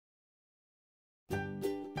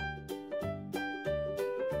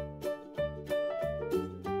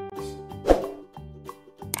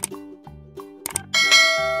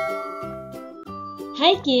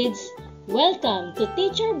Hi kids! Welcome to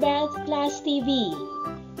Teacher Beth Class TV.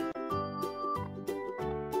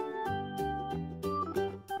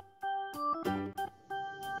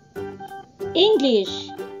 English.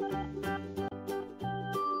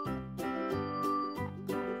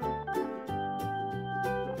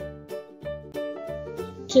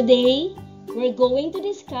 Today, we're going to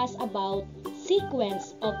discuss about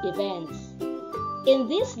sequence of events. In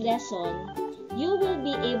this lesson, you will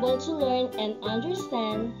be able to learn and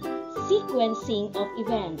understand sequencing of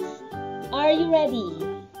events. Are you ready?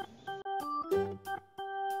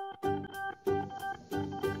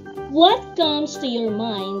 What comes to your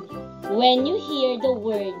mind when you hear the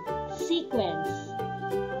word sequence?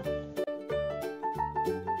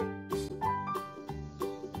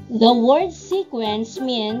 The word sequence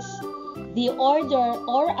means the order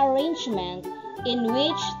or arrangement in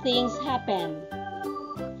which things happen.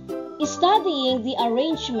 Studying the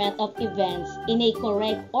arrangement of events in a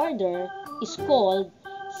correct order is called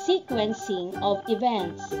sequencing of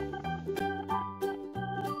events.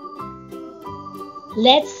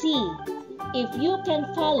 Let's see if you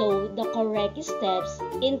can follow the correct steps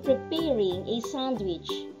in preparing a sandwich.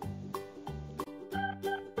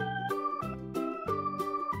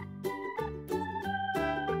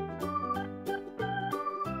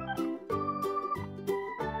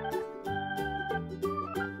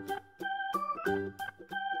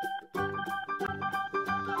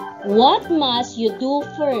 What must you do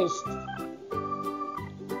first?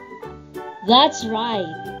 That's right.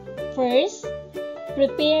 First,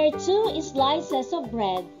 prepare 2 slices of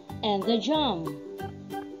bread and the jam.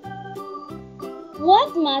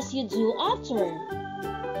 What must you do after?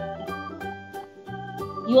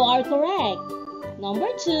 You are correct. Number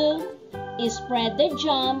 2 is spread the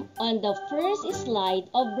jam on the first slide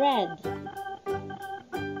of bread.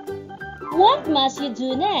 What must you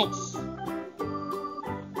do next?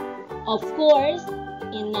 Of course,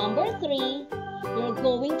 in number 3, you're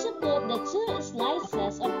going to put the 2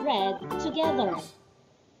 slices of bread together.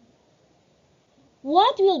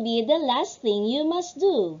 What will be the last thing you must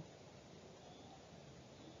do?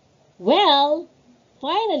 Well,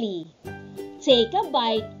 finally, take a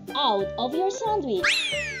bite out of your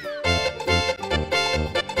sandwich.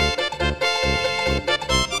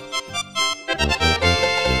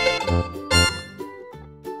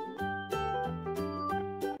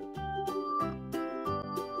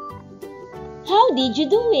 How did you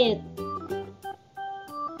do it?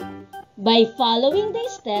 By following the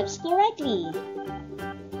steps correctly.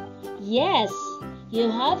 Yes, you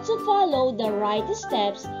have to follow the right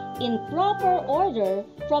steps in proper order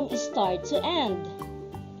from start to end.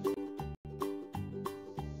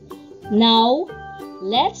 Now,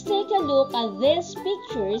 let's take a look at these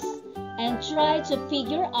pictures and try to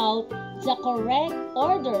figure out the correct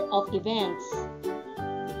order of events.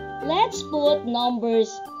 Let's put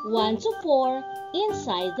numbers 1 to 4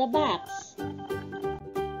 inside the box.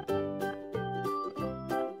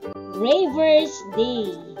 Raver's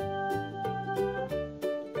Day.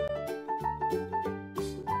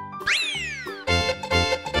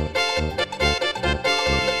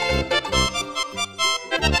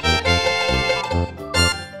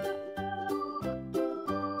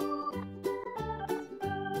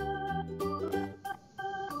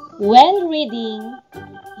 When reading,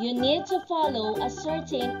 you need to follow a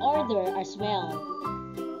certain order as well.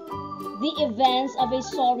 The events of a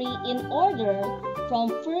story in order from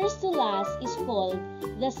first to last is called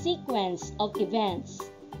the sequence of events.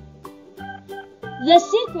 The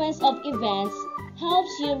sequence of events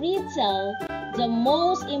helps you retell the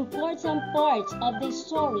most important parts of the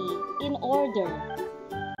story in order.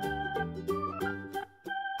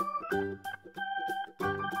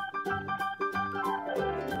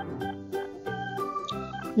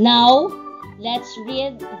 Now, let's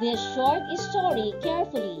read this short story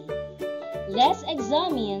carefully. Let's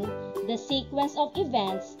examine the sequence of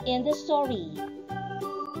events in the story.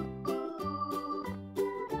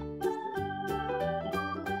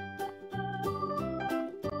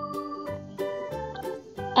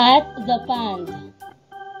 At the pond.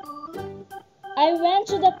 I went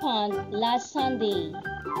to the pond last Sunday.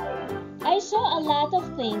 I saw a lot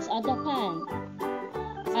of things at the pond.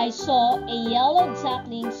 I saw a yellow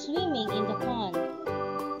duckling swimming in the pond.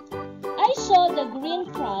 I saw the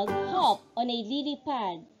green frog hop on a lily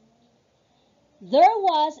pad. There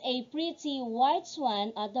was a pretty white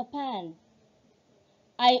swan at the pond.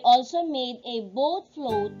 I also made a boat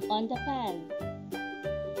float on the pond.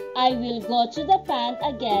 I will go to the pond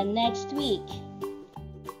again next week.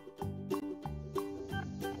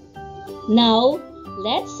 Now,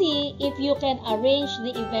 let's see if you can arrange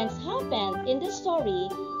the events happened in the story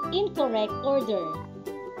in correct order.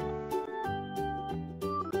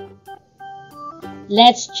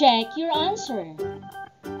 Let's check your answer.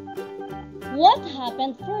 What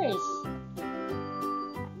happened first?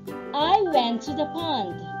 I went to the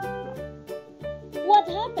pond. What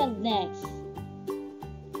happened next?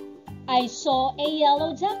 I saw a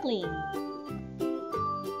yellow duckling.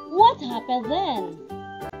 What happened then?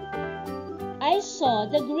 I saw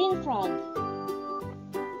the green frog.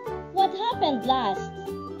 What happened last?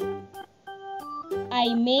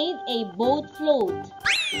 I made a boat float.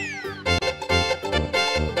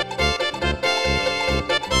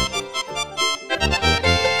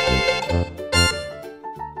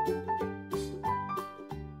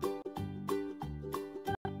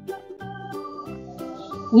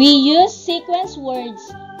 We use sequence words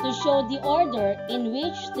to show the order in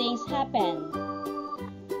which things happen.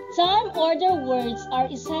 Time order words are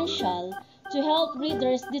essential to help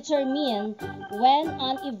readers determine when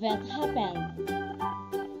an event happened.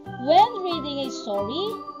 When reading a story,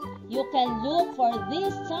 you can look for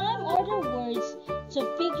these time order words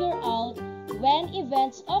to figure out when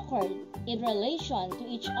events occurred in relation to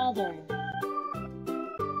each other.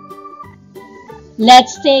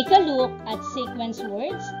 Let's take a look at sequence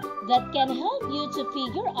words that can help you to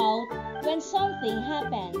figure out when something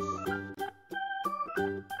happens.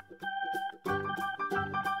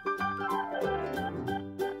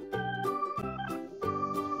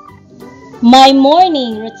 My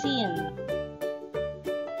morning routine.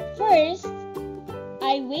 First,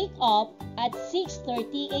 I wake up at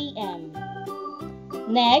 6:30 a.m.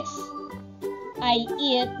 Next, I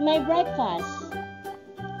eat my breakfast.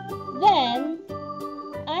 Then,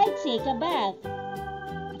 I take a bath.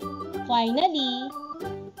 Finally,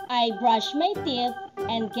 I brush my teeth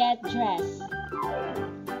and get dressed.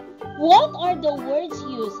 What are the words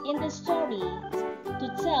used in the story to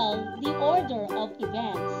tell the order of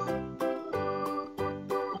events?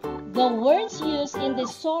 The words used in the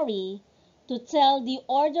story to tell the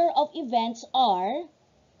order of events are: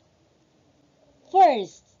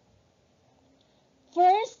 first.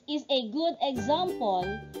 First is a good example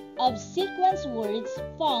of sequence words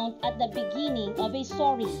found at the beginning of a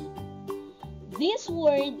story. This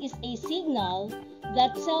word is a signal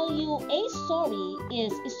that tells you a story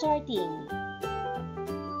is starting.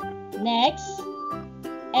 Next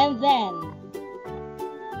and then.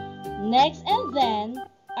 Next and then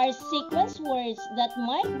are sequence words that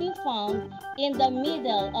might be found in the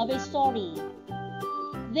middle of a story.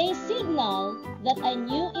 They signal that a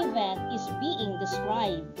new event is being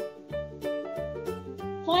described.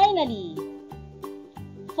 Finally.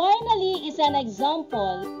 Finally is an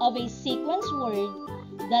example of a sequence word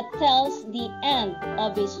that tells the end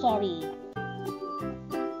of a story.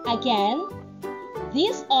 Again,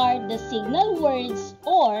 these are the signal words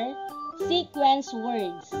or sequence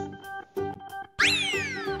words.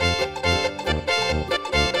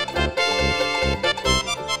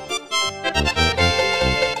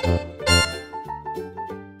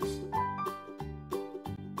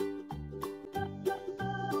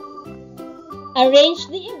 Arrange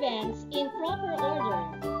the events in proper order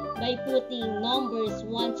by putting numbers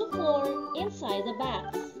 1 to 4 inside the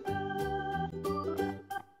box.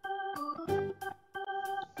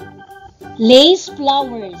 Lace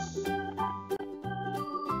flowers.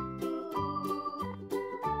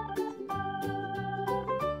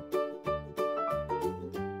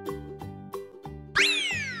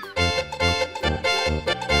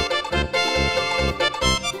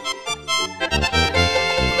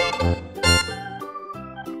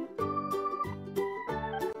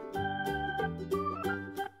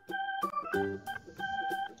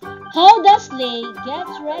 How does Lay get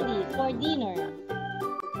ready for dinner?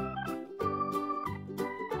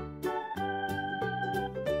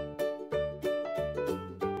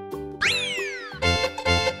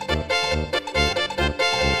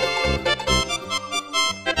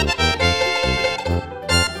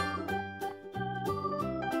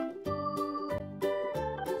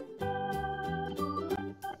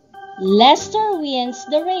 Lester wins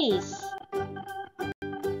the race.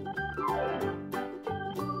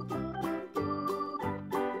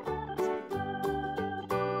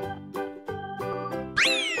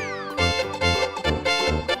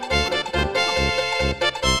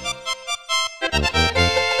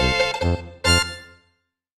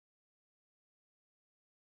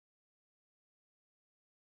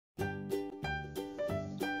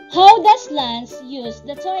 How does Lance use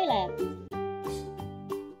the toilet?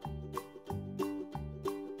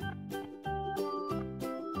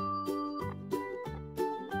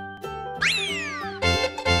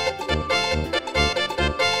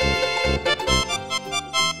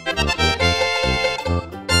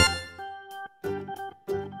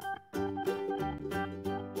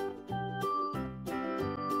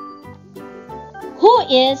 Who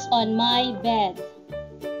is on my bed?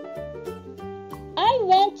 I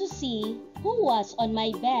went to see who was on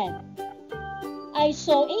my bed. I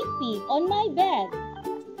saw a pig on my bed.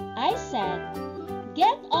 I said,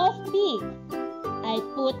 "Get off, pig." I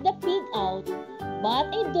put the pig out,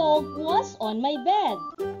 but a dog was on my bed.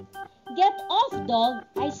 "Get off, dog,"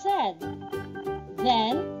 I said.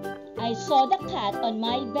 Then I saw the cat on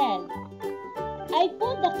my bed. I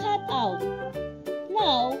put the cat out.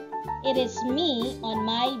 Now it is me on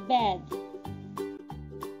my bed.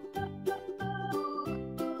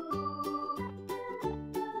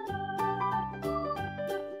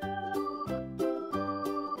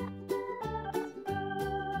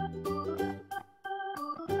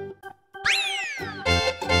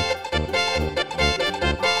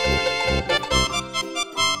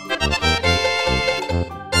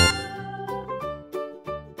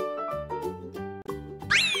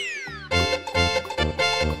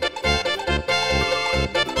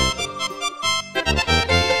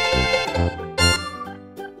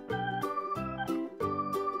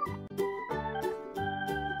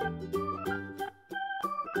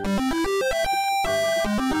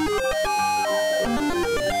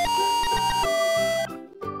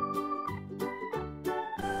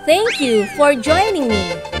 Thank you for joining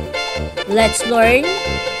me. Let's learn,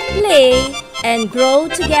 play, and grow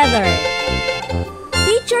together.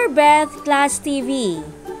 Teacher Beth Class TV.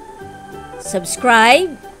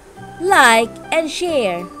 Subscribe, like, and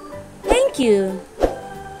share. Thank you.